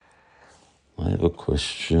have a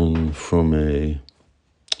question from a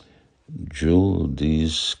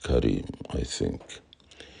Juldiz Karim, I think.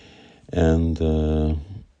 And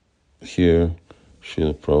here,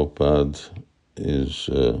 Srila Prabhupada is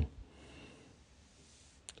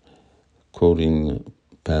quoting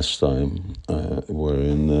pastime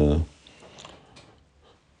wherein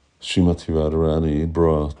Srimati Rādhārāṇī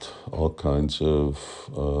brought all kinds of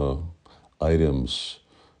items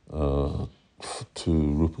to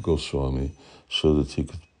Rupa Goswami so that he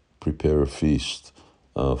could prepare a feast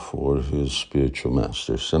for his spiritual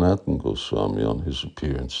master, Sanātana Goswami, on his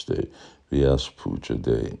appearance day, Vyas Puja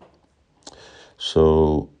day.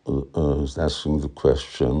 So I was asking the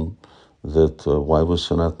question that why was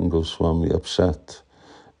Sanātana Goswami upset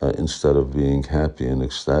instead of being happy and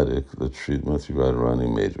ecstatic that Srimati Rādhārāṇī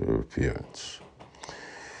made her appearance?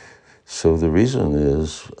 So the reason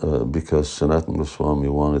is because Sanātana Goswami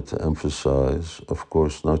wanted to emphasize, of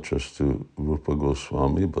course, not just to Rupa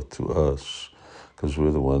Goswami, but to us, because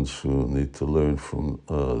we're the ones who need to learn from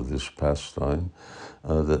this pastime,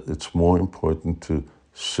 that it's more important to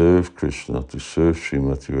serve Krishna, to serve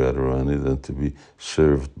Srimati Radharani, than to be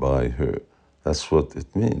served by her. That's what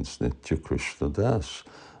it means, Nitya Krishna Das,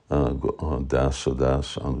 Dasa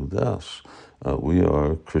Das Anudas. We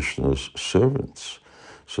are Krishna's servants.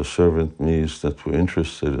 So servant means that we're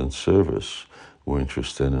interested in service. We're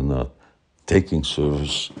interested in not taking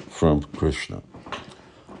service from Krishna.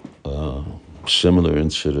 Similar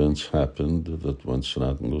incidents happened that when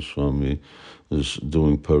Sanātana Goswami was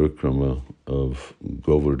doing parikrama of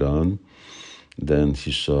Govardhan, then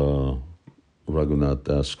he saw Raghunath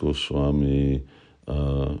Das Goswami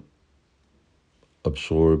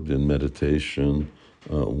absorbed in meditation.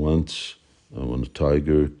 Once when a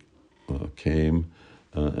tiger came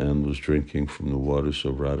and was drinking from the waters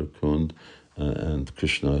of Radhakund, and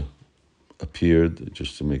Krishna appeared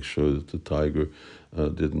just to make sure that the tiger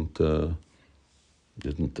didn't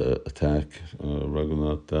attack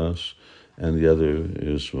Raghunath Das. And the other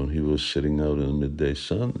is when he was sitting out in the midday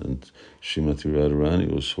sun and Srimati Radharani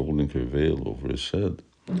was holding her veil over his head.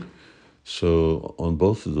 So on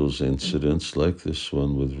both of those incidents, like this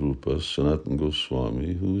one with Rupa, Sanātana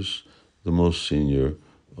Goswami, who's the most senior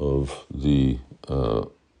of the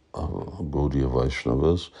Gaudiya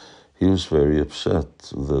Vaishnavas, he was very upset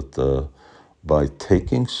that by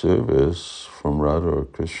taking service from Radha or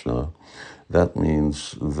Krishna, that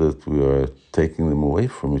means that we are taking them away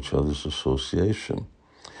from each other's association.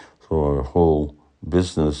 So our whole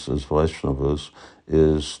business as Vaishnavas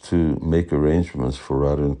is to make arrangements for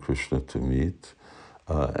Radha and Krishna to meet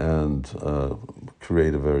and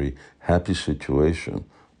create a very happy situation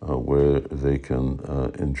where they can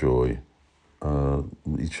enjoy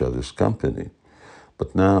each other's company.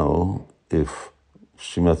 But now, if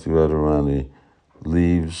Srimati Radharani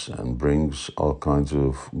leaves and brings all kinds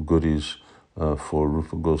of goodies for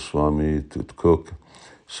Rupa Goswami to cook,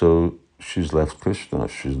 so she's left Krishna,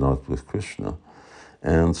 she's not with Krishna.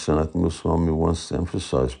 And Sanātana Goswami wants to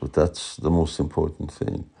emphasize, but that's the most important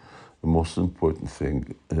thing. The most important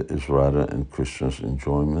thing is Radha and Krishna's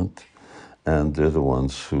enjoyment, and they're the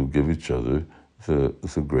ones who give each other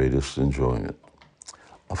the greatest enjoyment.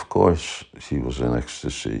 Of course, he was in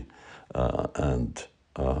ecstasy, and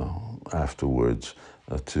afterwards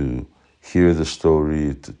to hear the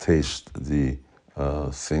story, to taste the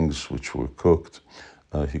things which were cooked,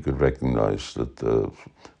 he could recognize that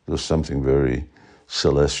there's something very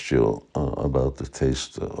celestial about the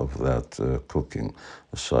taste of that cooking,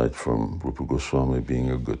 aside from Rupa Goswami being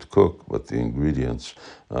a good cook, but the ingredients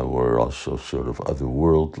were also sort of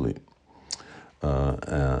otherworldly.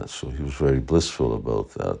 So he was very blissful about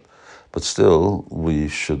that. But still, we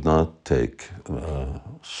should not take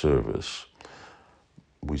service.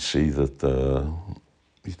 We see that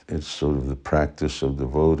it's sort of the practice of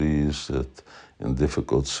devotees that in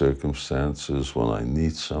difficult circumstances, when I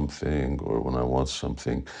need something or when I want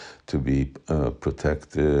something to be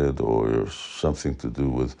protected or something to do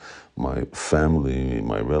with my family,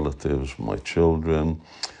 my relatives, my children,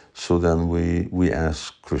 so then we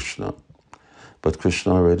ask Krishna. But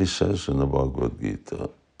Krishna already says in the Bhagavad Gita,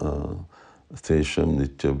 Tesham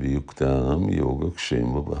nitya viyuktanam yoga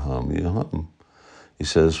kshema bahami aham. He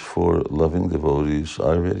says, for loving devotees,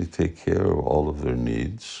 I already take care of all of their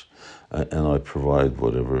needs, and I provide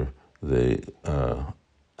whatever they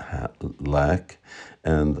lack,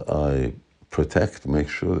 and I protect, make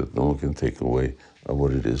sure that no one can take away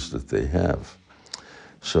what it is that they have.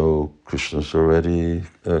 So Krishna's already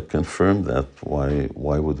confirmed that.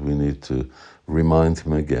 Why would we need to remind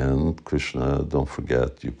him again? Krishna, don't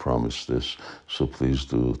forget, you promised this, so please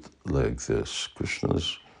do it like this.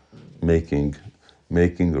 Krishna's making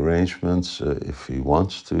making arrangements. If he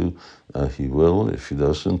wants to, he will. If he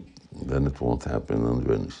doesn't, then it won't happen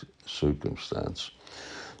under any circumstance.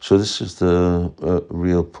 So this is the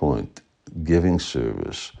real point, giving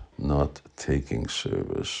service, not taking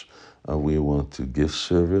service. We want to give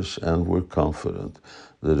service, and we're confident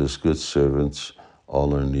that as good servants,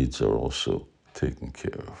 all our needs are also taken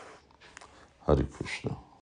care of. Hare Krishna.